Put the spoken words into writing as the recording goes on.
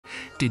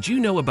Did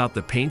you know about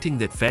the painting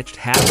that fetched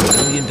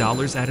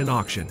 $500,000 at an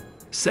auction,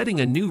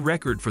 setting a new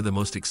record for the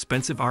most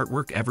expensive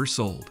artwork ever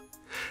sold?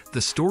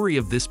 The story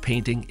of this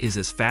painting is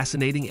as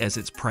fascinating as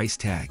its price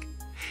tag.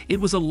 It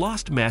was a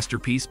lost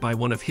masterpiece by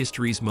one of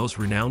history's most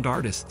renowned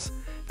artists,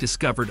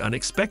 discovered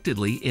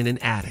unexpectedly in an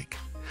attic.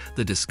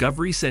 The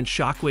discovery sent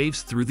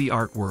shockwaves through the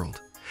art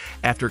world.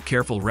 After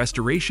careful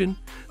restoration,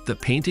 the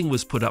painting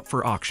was put up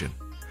for auction.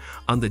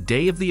 On the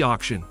day of the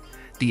auction,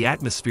 the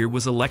atmosphere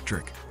was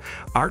electric.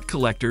 Art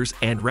collectors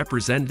and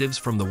representatives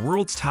from the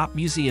world's top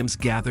museums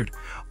gathered,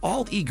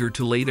 all eager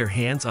to lay their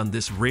hands on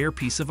this rare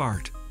piece of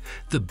art.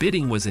 The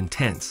bidding was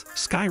intense,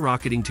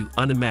 skyrocketing to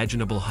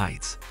unimaginable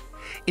heights.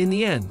 In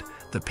the end,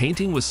 the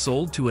painting was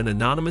sold to an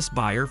anonymous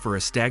buyer for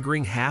a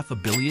staggering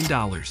 $500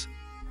 million.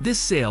 This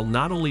sale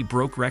not only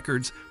broke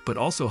records, but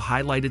also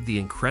highlighted the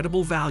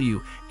incredible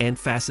value and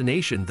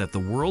fascination that the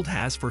world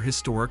has for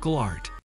historical art.